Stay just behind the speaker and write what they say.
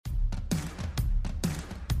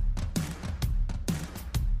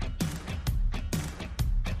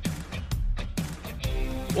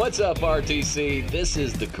What's up, RTC? This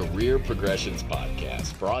is the Career Progressions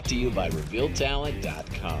Podcast, brought to you by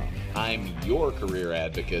RevealTalent.com. I'm your career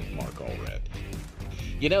advocate, Mark Allred.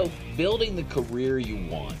 You know, building the career you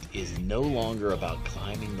want is no longer about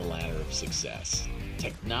climbing the ladder of success.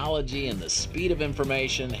 Technology and the speed of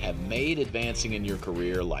information have made advancing in your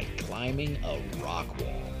career like climbing a rock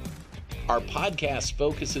wall. Our podcast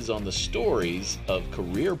focuses on the stories of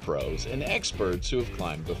career pros and experts who have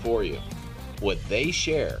climbed before you. What they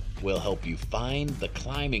share will help you find the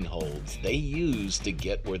climbing holds they use to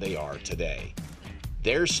get where they are today.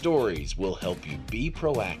 Their stories will help you be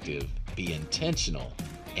proactive, be intentional,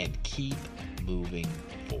 and keep moving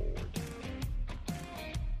forward.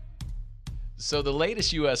 So the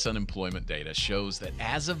latest U.S. unemployment data shows that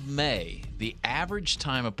as of May, the average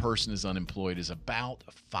time a person is unemployed is about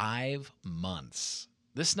 5 months.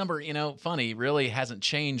 This number, funny, really hasn't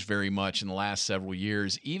changed very much in the last several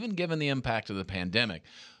years, even given the impact of the pandemic.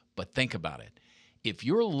 But think about it. If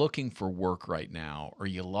you're looking for work right now, or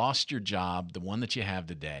you lost your job, the one that you have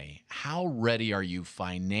today, how ready are you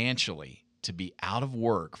financially to be out of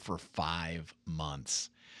work for 5 months?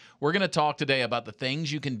 We're going to talk today about the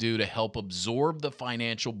things you can do to help absorb the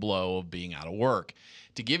financial blow of being out of work.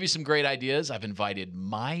 To give you some great ideas, I've invited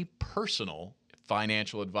my personal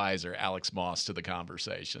financial advisor, Alex Moss, to the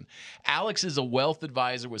conversation. Alex is a wealth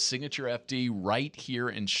advisor with Signature FD right here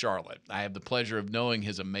in Charlotte. I have the pleasure of knowing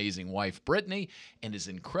his amazing wife, Brittany, and his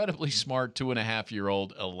incredibly smart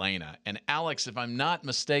 2.5-year-old, Elena. And Alex, if I'm not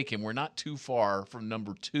mistaken, we're not too far from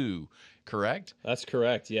number 2, correct? That's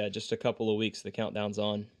correct. Yeah, just a couple of weeks. The countdown's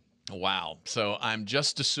on. Wow. So I'm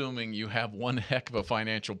just assuming you have one heck of a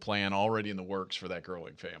financial plan already in the works for that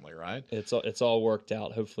growing family, right? It's all worked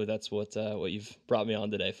out. Hopefully that's what you've brought me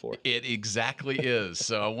on today for. It exactly is.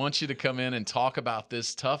 So I want you to come in and talk about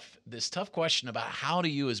this tough question about how do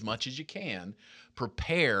you, as much as you can,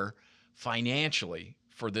 prepare financially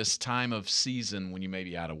for this time of season when you may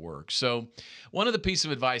be out of work. So one of the pieces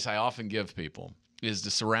of advice I often give people is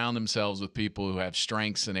to surround themselves with people who have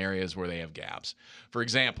strengths in areas where they have gaps. For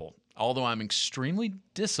example, although I'm extremely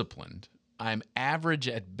disciplined, I'm average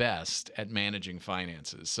at best at managing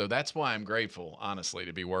finances. So that's why I'm grateful, honestly,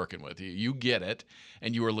 to be working with you. You get it,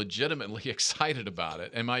 and you are legitimately excited about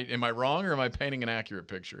it. Am I wrong, or am I painting an accurate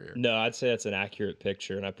picture here? No, I'd say that's an accurate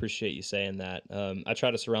picture, and I appreciate you saying that. I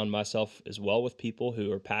try to surround myself as well with people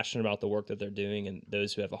who are passionate about the work that they're doing and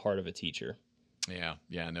those who have a heart of a teacher. Yeah,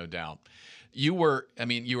 no doubt. You were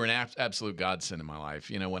an absolute godsend in my life.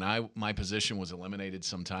 When my position was eliminated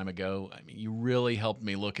some time ago, you really helped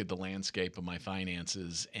me look at the landscape of my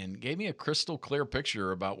finances and gave me a crystal clear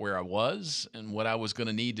picture about where I was and what I was going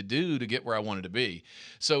to need to do to get where I wanted to be.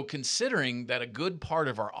 So considering that a good part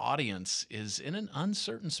of our audience is in an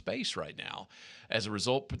uncertain space right now, as a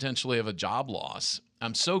result potentially of a job loss,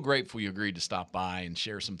 I'm so grateful you agreed to stop by and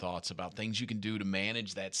share some thoughts about things you can do to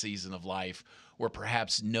manage that season of life where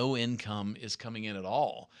perhaps no income is coming in at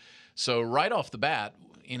all. So right off the bat,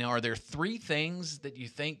 are there 3 things that you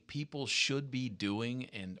think people should be doing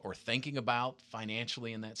or thinking about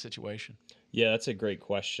financially in that situation? Yeah, that's a great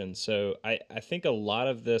question. So I think a lot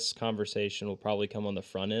of this conversation will probably come on the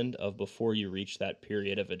front end of before you reach that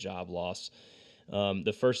period of a job loss.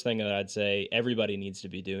 The first thing that I'd say everybody needs to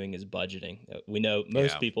be doing is budgeting. We know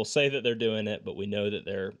most people say that they're doing it, but we know that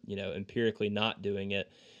they're, empirically not doing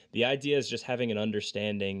it. The idea is just having an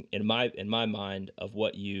understanding in my mind of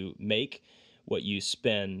what you make, what you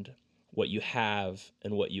spend, what you have,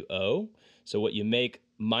 and what you owe. So what you make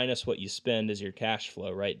minus what you spend is your cash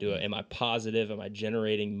flow, right? Am I positive? Am I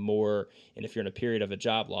generating more? And if you're in a period of a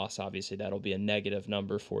job loss, obviously that'll be a negative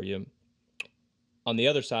number for you. On the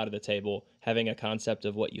other side of the table, having a concept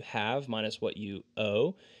of what you have minus what you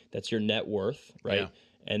owe, that's your net worth, right? Yeah.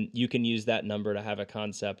 And you can use that number to have a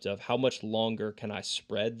concept of how much longer can I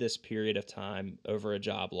spread this period of time over a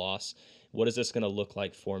job loss? What is this going to look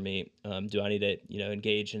like for me? Do I need to,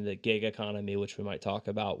 engage in the gig economy, which we might talk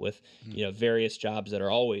about with, various jobs that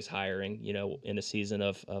are always hiring, in a season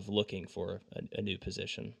of looking for a new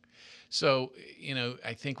position? So,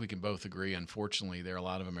 I think we can both agree, unfortunately, there are a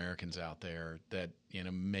lot of Americans out there that,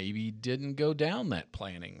 maybe didn't go down that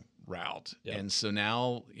planning route. Yep. And so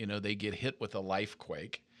now, they get hit with a life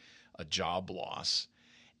quake, a job loss,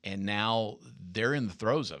 and now they're in the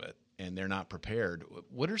throes of it and they're not prepared.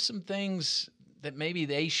 What are some things that maybe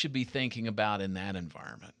they should be thinking about in that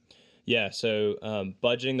environment? Yeah, so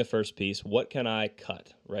budgeting, the first piece, what can I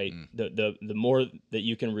cut, right? The more that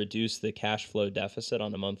you can reduce the cash flow deficit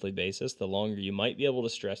on a monthly basis, the longer you might be able to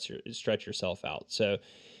stretch yourself out. So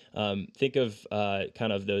Think of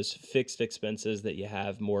kind of those fixed expenses that you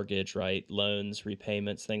have, mortgage, right? Loans,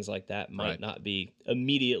 repayments, things like that might Right. not be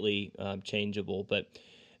immediately changeable, but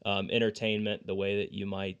entertainment, the way that you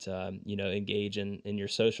might, engage in your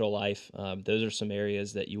social life, those are some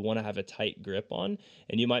areas that you want to have a tight grip on,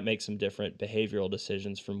 and you might make some different behavioral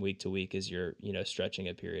decisions from week to week as you're, stretching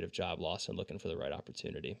a period of job loss and looking for the right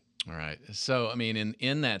opportunity. All right. So, I mean,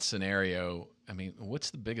 in that scenario, I mean, what's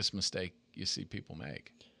the biggest mistake you see people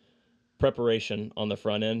make? Preparation on the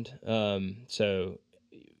front end. So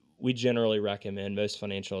we generally recommend, most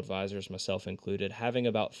financial advisors, myself included, having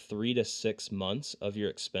about 3 to 6 months of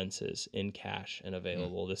your expenses in cash and Mm,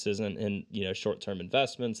 available. This isn't in, short-term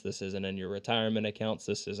investments. This isn't in your retirement accounts.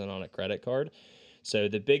 This isn't on a credit card. So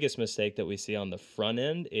the biggest mistake that we see on the front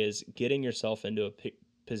end is getting yourself into a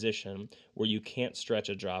position where you can't stretch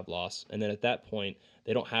a job loss, and then at that point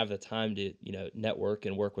they don't have the time to, network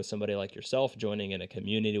and work with somebody like yourself, joining in a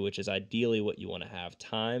community, which is ideally what you want to have.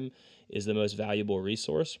 Time is the most valuable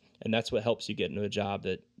resource, and that's what helps you get into a job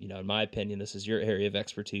that, in my opinion, this is your area of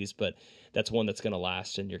expertise, but that's one that's going to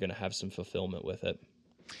last and you're going to have some fulfillment with it.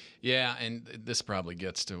 yeah, and this probably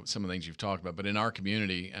gets to some of the things you've talked about, but in our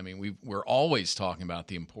community, I mean, we're always talking about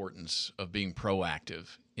the importance of being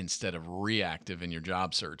proactive instead of reactive in your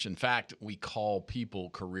job search. In fact, we call people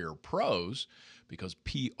career pros because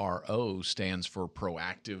PRO stands for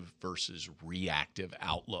proactive versus reactive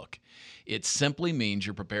outlook. It simply means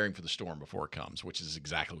you're preparing for the storm before it comes, which is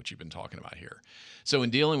exactly what you've been talking about here. So, in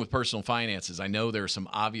dealing with personal finances, I know there are some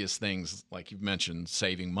obvious things, like you've mentioned,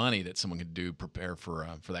 saving money that someone can do, prepare for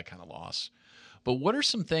that kind of loss. But what are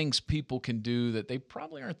some things people can do that they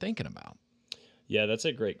probably aren't thinking about? Yeah, that's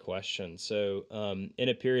a great question. So, in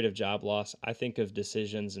a period of job loss, I think of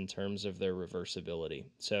decisions in terms of their reversibility.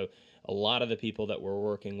 So, a lot of the people that we're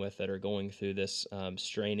working with that are going through this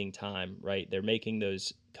straining time, right? They're making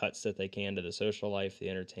those cuts that they can to the social life, the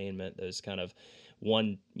entertainment, those kind of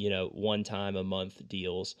one time a month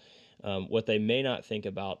deals. What they may not think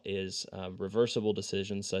about is reversible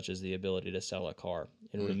decisions such as the ability to sell a car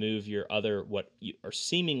and Mm, remove your other, what are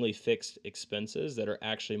seemingly fixed expenses that are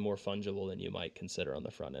actually more fungible than you might consider on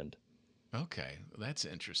the front end. okay, that's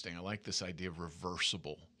interesting. I like this idea of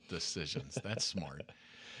reversible decisions. That's smart.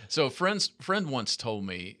 So, a friend once told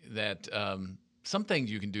me that some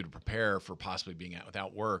things you can do to prepare for possibly being out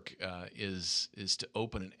without work is to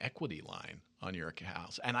open an equity line on your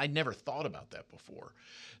house, and I never thought about that before.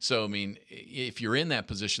 So, I mean, if you're in that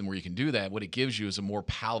position where you can do that, what it gives you is a more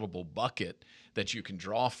palatable bucket that you can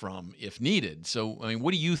draw from if needed. So, I mean,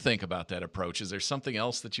 what do you think about that approach? Is there something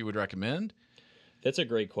else that you would recommend? That's a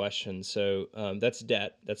great question. So that's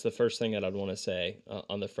debt. That's the first thing that I'd want to say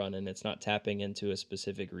on the front end. It's not tapping into a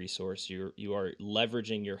specific resource. You are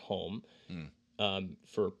leveraging your home Mm,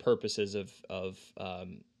 for purposes of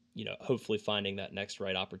hopefully finding that next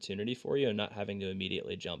right opportunity for you and not having to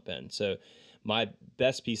immediately jump in. So my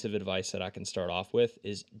best piece of advice that I can start off with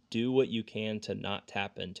is do what you can to not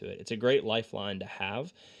tap into it. It's a great lifeline to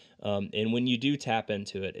have. And when you do tap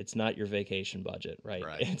into it, it's not your vacation budget, right?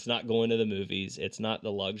 right. It's not going to the movies. It's not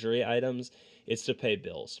the luxury items. It's to pay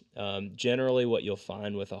bills. Generally, what you'll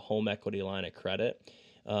find with a home equity line of credit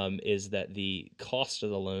is that the cost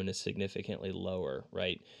of the loan is significantly lower,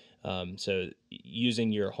 right? So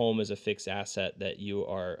using your home as a fixed asset that you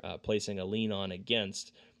are placing a lien on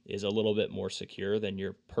against is a little bit more secure than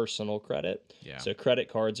your personal credit. Yeah. So credit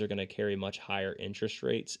cards are going to carry much higher interest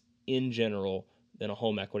rates in general than a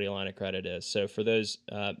home equity line of credit is. So for those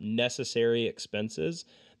necessary expenses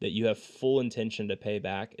that you have full intention to pay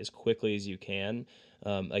back as quickly as you can,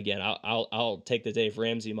 again, I'll take the Dave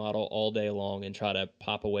Ramsey model all day long and try to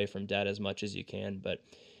pop away from debt as much as you can. But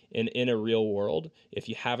in a real world, if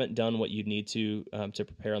you haven't done what you need to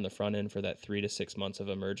prepare on the front end for that 3 to 6 months of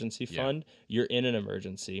emergency Yeah. fund, you're in an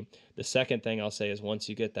emergency. The second thing I'll say is once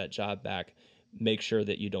you get that job back, make sure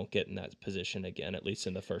that you don't get in that position again, at least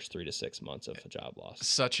in the first 3 to 6 months of a job loss.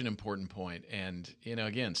 Such an important point. And,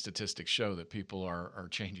 again, statistics show that people are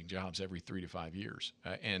changing jobs every 3 to 5 years.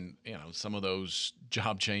 And, some of those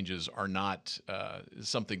job changes are not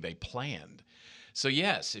something they planned. So,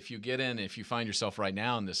 yes, if you get in, if you find yourself right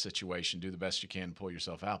now in this situation, do the best you can to pull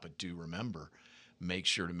yourself out. But do remember, make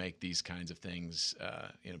sure to make these kinds of things,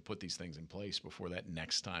 put these things in place before that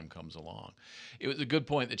next time comes along. It was a good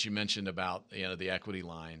point that you mentioned about, the equity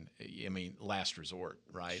line. I mean, last resort,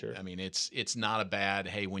 right? Sure. I mean, it's not a bad,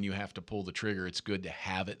 hey, when you have to pull the trigger, it's good to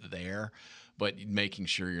have it there, but making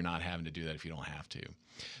sure you're not having to do that if you don't have to.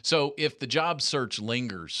 So if the job search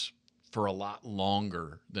lingers for a lot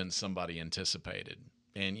longer than somebody anticipated,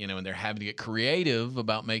 and they're having to get creative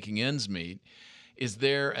about making ends meet, Is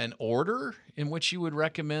there an order in which you would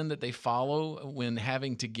recommend that they follow when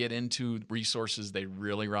having to get into resources they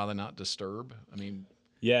really rather not disturb? I mean,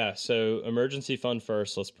 Yeah, so emergency fund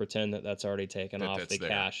first. Let's pretend that that's already taken off that's the there.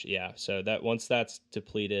 cash. Yeah, so that once that's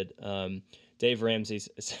depleted, Dave Ramsey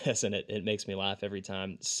says, and it makes me laugh every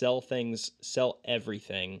time: sell things, sell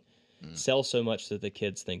everything, sell so much that the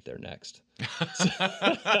kids think they're next.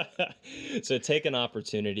 So, so take an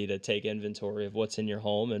opportunity to take inventory of what's in your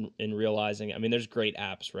home and realizing, I mean, there's great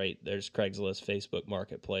apps, right? There's Craigslist, Facebook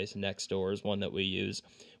Marketplace, Nextdoor is one that we use.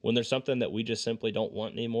 When there's something that we just simply don't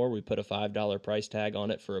want anymore, we put a $5 price tag on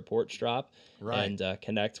it for a porch drop Right. and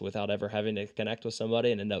connect without ever having to connect with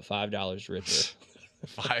somebody and end up $5 richer.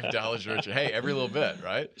 $5 richer. Hey, every little bit,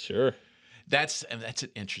 right? Sure. That's an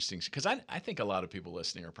interesting, because I think a lot of people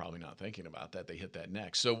listening are probably not thinking about that. They hit that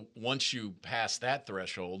next. So once you pass that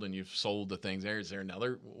threshold and you've sold the things there, is there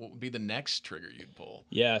another, what would be the next trigger you'd pull?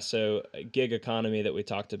 Yeah, so gig economy that we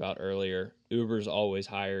talked about earlier, Uber's always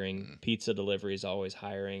hiring, pizza delivery is always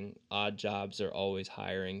hiring, odd jobs are always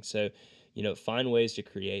hiring. So, find ways to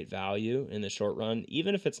create value in the short run,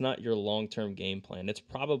 even if it's not your long-term game plan. It's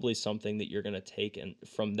probably something that you're going to take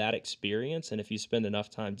from that experience, and if you spend enough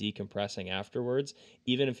time decompressing afterwards,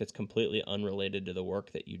 even if it's completely unrelated to the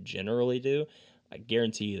work that you generally do, I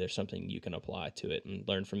guarantee you there's something you can apply to it and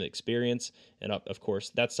learn from the experience. And of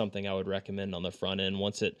course, that's something I would recommend on the front end.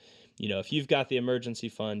 Once if you've got the emergency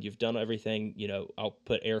fund, you've done everything, I'll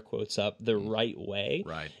put air quotes up, the right way.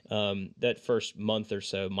 Right. That first month or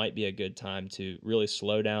so might be a good time to really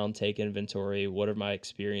slow down, take inventory. What have my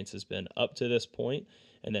experiences been up to this point?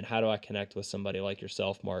 And then how do I connect with somebody like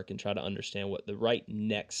yourself, Mark, and try to understand what the right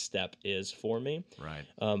next step is for me? Right.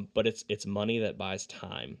 But it's money that buys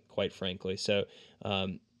time, quite frankly. So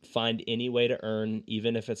find any way to earn,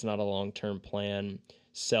 even if it's not a long-term plan.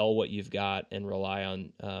 Sell what you've got and rely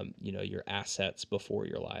on your assets before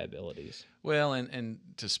your liabilities. Well, and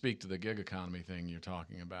to speak to the gig economy thing you're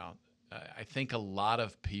talking about, I think a lot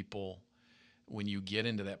of people, when you get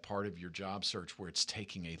into that part of your job search where it's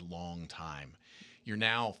taking a long time, you're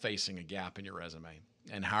now facing a gap in your resume.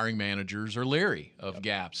 And hiring managers are leery of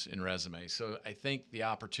gaps in resumes. So I think the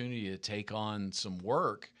opportunity to take on some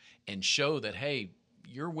work and show that, hey,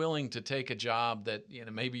 you're willing to take a job that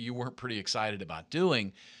maybe you weren't pretty excited about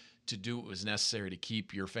doing, to do what was necessary to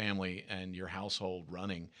keep your family and your household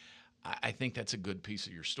running. I think that's a good piece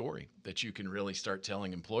of your story that you can really start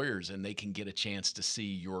telling employers, and they can get a chance to see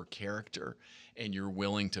your character and your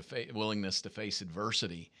willingness to face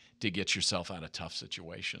adversity to get yourself out of tough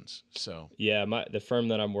situations. So yeah, the firm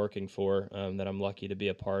that I'm working for, that I'm lucky to be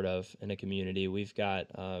a part of in a community, we've got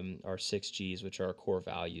our 6Gs, which are our core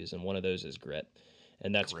values, and one of those is grit,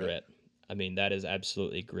 and that's grit. I mean, that is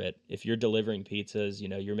absolutely grit. If you're delivering pizzas,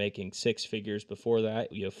 you're making six figures before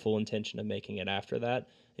that, you have full intention of making it after that,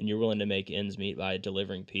 and you're willing to make ends meet by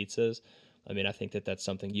delivering pizzas. I mean, I think that that's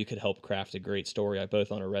something you could help craft a great story,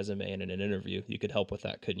 both on a resume and in an interview. You could help with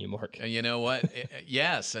that, couldn't you, Mark? And you know what?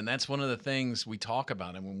 Yes, and that's one of the things we talk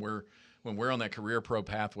about. And when we're on that Career Pro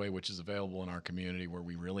pathway, which is available in our community, where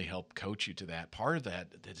we really help coach you to that, part of that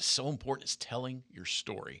is so important is telling your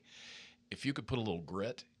story. If you could put a little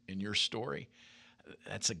grit in your story,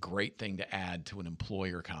 that's a great thing to add to an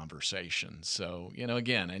employer conversation. So,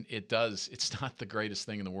 again, and it's not the greatest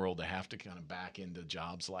thing in the world to have to kind of back into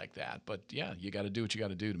jobs like that. But yeah, you got to do what you got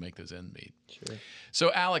to do to make those ends meet. Sure.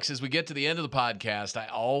 So, Alex, as we get to the end of the podcast, I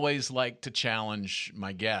always like to challenge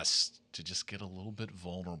my guests to just get a little bit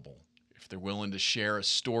vulnerable. If they're willing to share a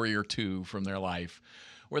story or two from their life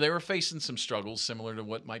where they were facing some struggles similar to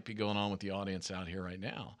what might be going on with the audience out here right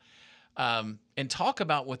now. And talk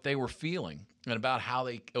about what they were feeling and about how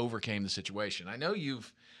they overcame the situation. I know you're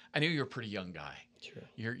a pretty young guy. Sure.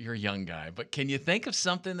 You're a young guy, but can you think of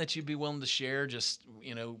something that you'd be willing to share? Just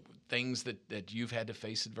things that you've had to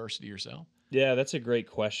face adversity yourself. Yeah, that's a great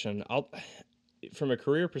question. From a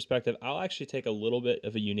career perspective, I'll actually take a little bit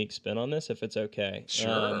of a unique spin on this, if it's okay.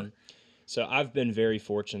 Sure. So I've been very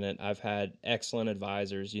fortunate. I've had excellent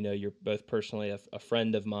advisors. You're both personally a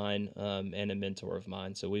friend of mine and a mentor of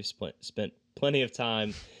mine. So we've spent plenty of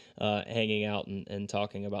time hanging out and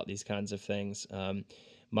talking about these kinds of things.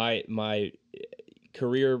 My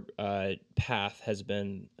career path has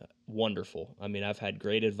been wonderful. I mean, I've had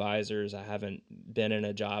great advisors. I haven't been in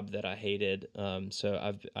a job that I hated.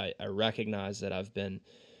 So I recognize that I've been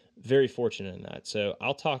very fortunate in that. So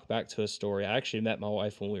I'll talk back to a story. I actually met my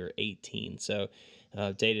wife when we were 18. So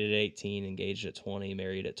dated at 18, engaged at 20,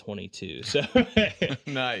 married at 22. So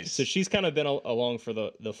nice. So she's kind of been along for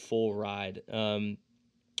the full ride.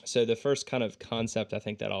 So the first kind of concept I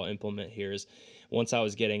think that I'll implement here is once I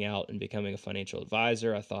was getting out and becoming a financial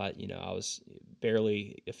advisor, I thought, I was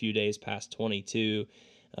barely a few days past 22.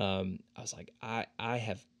 I was like, I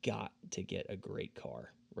have got to get a great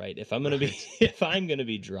car, right? If I'm going to be, Right. if I'm going to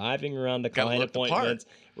be driving around to Got to client look the part. appointments,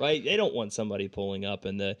 right? They don't want somebody pulling up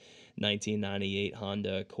in the 1998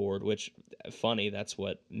 Honda Accord, which funny, that's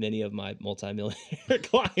what many of my multimillionaire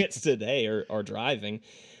clients today are driving.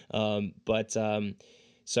 But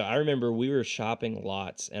so I remember we were shopping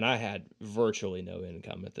lots, and I had virtually no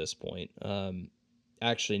income at this point.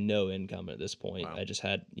 Actually, no income at this point. Wow. I just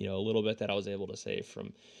had, a little bit that I was able to save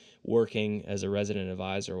from working as a resident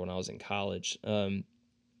advisor when I was in college.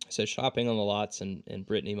 So shopping on the lots, and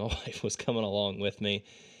Brittany, my wife, was coming along with me.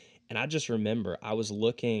 And I just remember I was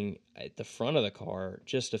looking at the front of the car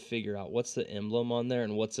just to figure out what's the emblem on there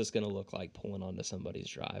and what's this going to look like pulling onto somebody's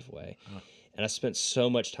driveway. Huh. And I spent so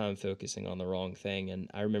much time focusing on the wrong thing. And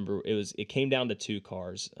I remember it came down to two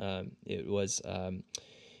cars. It was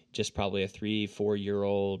just probably a 3-4 year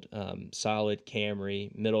old solid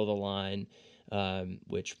Camry, middle of the line,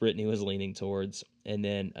 which Brittany was leaning towards, and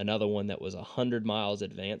then another one that was 100 miles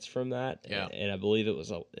advanced from that, Yeah. and I believe it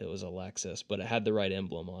was a Lexus, but it had the right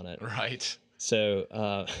emblem on it. Right.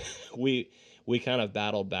 So we kind of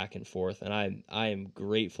battled back and forth, and I am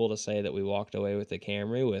grateful to say that we walked away with the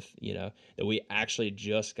Camry with that we actually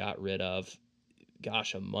just got rid of,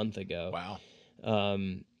 gosh, a month ago. Wow.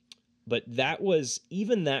 But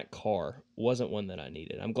that car wasn't one that I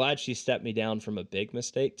needed. I'm glad she stepped me down from a big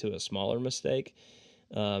mistake to a smaller mistake.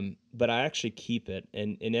 But I actually keep it.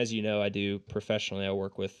 And as you know, I do professionally, I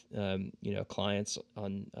work with, clients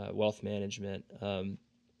on wealth management.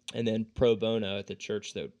 And then pro bono at the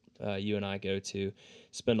church that you and I go to,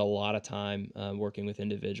 spend a lot of time working with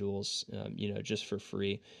individuals, just for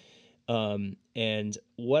free. And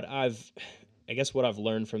I guess what I've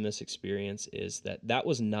learned from this experience is that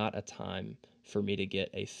was not a time for me to get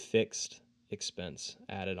a fixed expense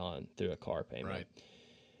added on through a car payment. Right.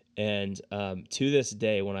 And to this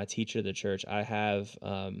day, when I teach at the church, I have,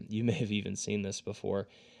 you may have even seen this before,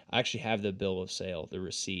 I actually have the bill of sale, the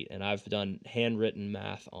receipt, and I've done handwritten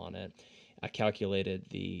math on it. I calculated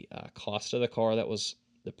the cost of the car, that was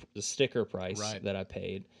the sticker price Right. that I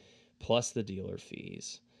paid, plus the dealer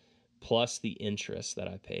fees, plus the interest that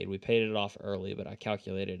I paid. We paid it off early, but I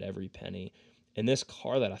calculated every penny. And this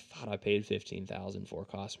car that I thought I paid $15,000 for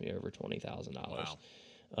cost me over $20,000.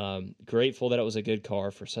 Wow. Grateful that it was a good car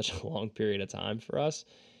for such a long period of time for us.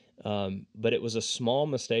 But it was a small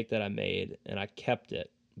mistake that I made, and I kept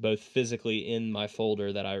it both physically in my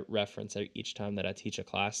folder that I reference each time that I teach a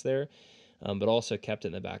class there, but also kept it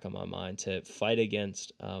in the back of my mind to fight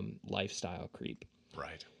against lifestyle creep.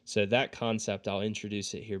 Right. So that concept, I'll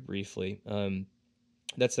introduce it here briefly.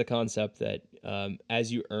 That's the concept that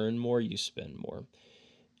as you earn more, you spend more.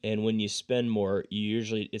 And when you spend more,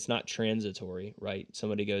 it's not transitory, right?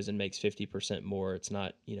 Somebody goes and makes 50% more. It's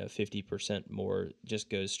not, 50% more just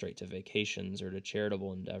goes straight to vacations or to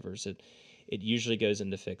charitable endeavors. It usually goes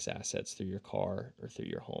into fixed assets through your car or through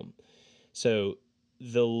your home. So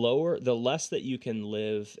the less that you can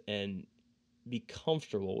live and be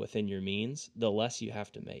comfortable within your means, the less you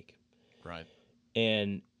have to make. Right.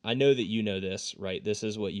 And I know that you know this, right? This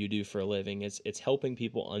is what you do for a living. It's helping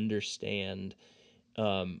people understand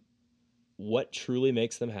what truly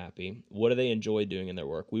makes them happy. What do they enjoy doing in their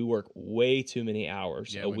work? We work way too many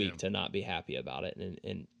hours Yeah, a we week do. to not be happy about it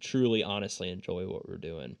and truly, honestly enjoy what we're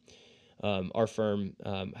doing. Our firm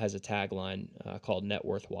has a tagline called Net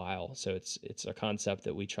Worthwhile. So it's a concept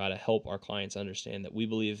that we try to help our clients understand, that we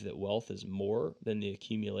believe that wealth is more than the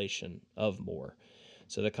accumulation of more.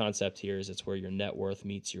 So the concept here is it's where your net worth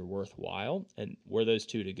meets your worthwhile, and where those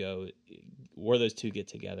two get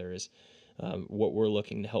together is what we're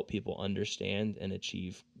looking to help people understand and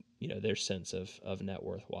achieve, their sense of net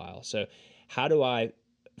worthwhile. So how do I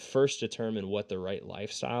first determine what the right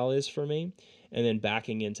lifestyle is for me, and then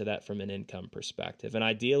backing into that from an income perspective? And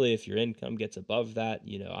ideally, if your income gets above that,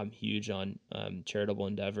 I'm huge on charitable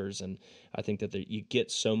endeavors, and I think that you get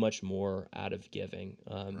so much more out of giving.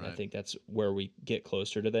 I Right. think that's where we get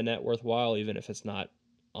closer to the net worthwhile, even if it's not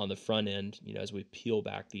on the front end, as we peel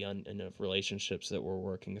back the end of relationships that we're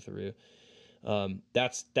working through.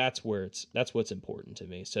 That's what's important to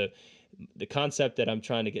me. So the concept that I'm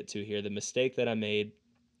trying to get to here, the mistake that I made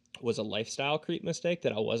was a lifestyle creep mistake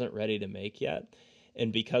that I wasn't ready to make yet.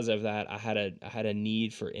 And because of that, I had a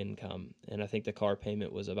need for income. And I think the car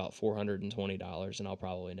payment was about $420, and I'll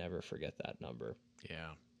probably never forget that number.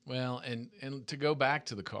 Yeah. Well, and to go back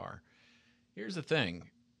to the car, here's the thing.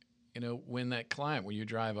 When you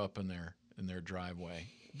drive up in their driveway,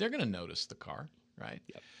 they're going to notice the car, right?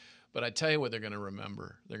 Yep. But I tell you what they're going to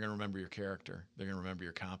remember. They're going to remember your character. They're going to remember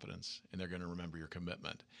your competence, and they're going to remember your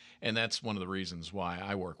commitment. And that's one of the reasons why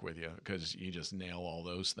I work with you, because you just nail all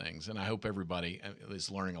those things. And I hope everybody is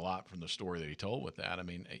learning a lot from the story that he told with that. I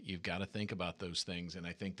mean, you've got to think about those things. And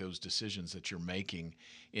I think those decisions that you're making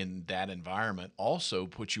in that environment also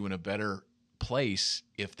put you in a better place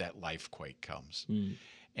if that life quake comes.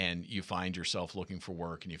 And you find yourself looking for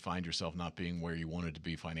work, and you find yourself not being where you wanted to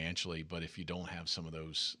be financially. But if you don't have some of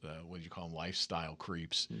those, what do you call them, lifestyle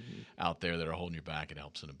creeps out there that are holding you back, it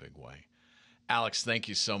helps in a big way. Alex, thank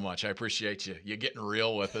you so much. I appreciate you getting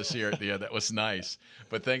real with us here at the end. That was nice.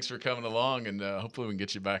 But thanks for coming along, and hopefully we can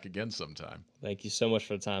get you back again sometime. Thank you so much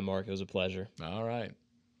for the time, Mark. It was a pleasure. All right.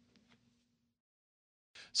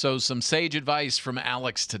 So some sage advice from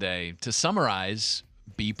Alex today. To summarize,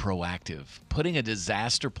 be proactive. Putting a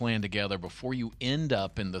disaster plan together before you end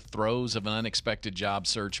up in the throes of an unexpected job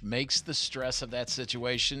search makes the stress of that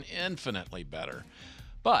situation infinitely better.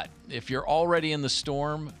 But if you're already in the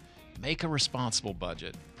storm, make a responsible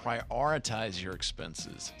budget. Prioritize your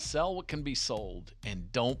expenses. Sell what can be sold.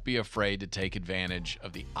 And don't be afraid to take advantage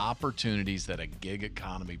of the opportunities that a gig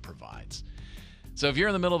economy provides. So if you're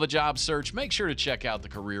in the middle of a job search, make sure to check out the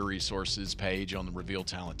career resources page on the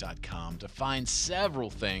revealtalent.com to find several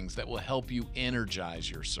things that will help you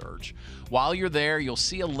energize your search. While you're there, you'll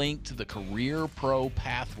see a link to the Career Pro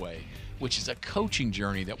Pathway, which is a coaching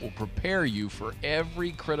journey that will prepare you for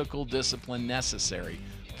every critical discipline necessary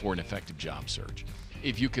for an effective job search.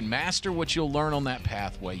 If you can master what you'll learn on that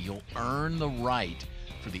pathway, you'll earn the right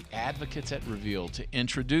for the advocates at Reveal to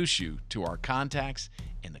introduce you to our contacts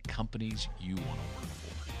and the companies you want to work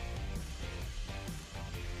for.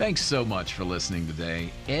 Thanks so much for listening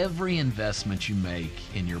today. Every investment you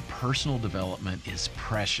make in your personal development is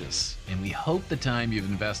precious, and we hope the time you've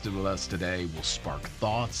invested with us today will spark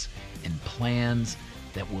thoughts and plans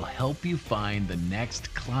that will help you find the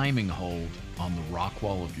next climbing hold on the rock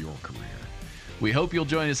wall of your career. We hope you'll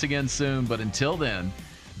join us again soon, but until then,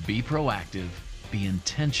 be proactive, be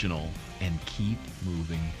intentional, and keep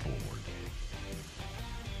moving forward.